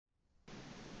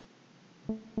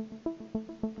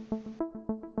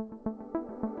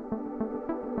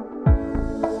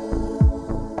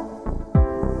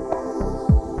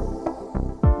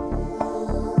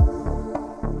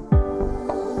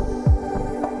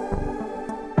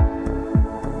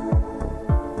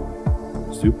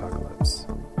Zoopocalypse,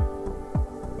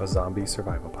 a zombie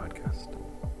survival podcast.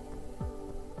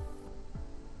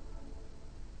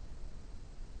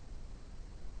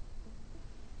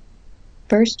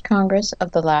 First Congress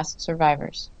of the Last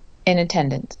Survivors. In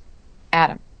attendance: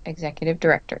 Adam, Executive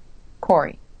Director;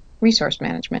 Corey, Resource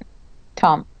Management;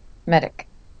 Tom, Medic;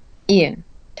 Ian,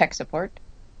 Tech Support;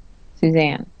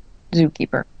 Suzanne,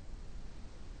 Zookeeper;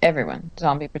 everyone,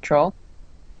 Zombie Patrol;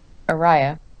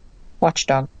 Araya,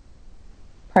 Watchdog.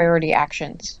 Priority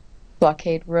actions: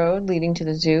 blockade road leading to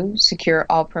the zoo, secure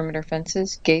all perimeter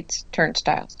fences, gates,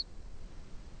 turnstiles.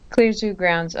 Clear zoo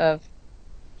grounds of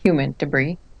human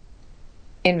debris.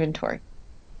 Inventory.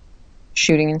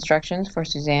 Shooting instructions for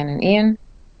Suzanne and Ian.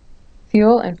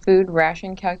 Fuel and food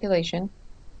ration calculation.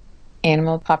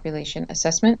 Animal population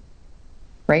assessment.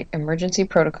 Right emergency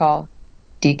protocol.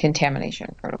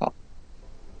 Decontamination protocol.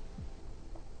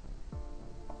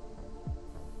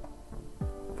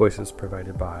 Voices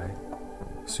provided by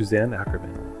Suzanne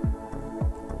Ackerman,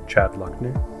 Chad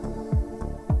Luckner,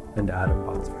 and Adam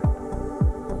Botsford.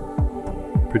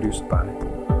 Produced by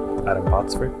Adam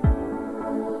Botsford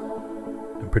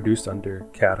and produced under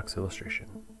Chaotix Illustration.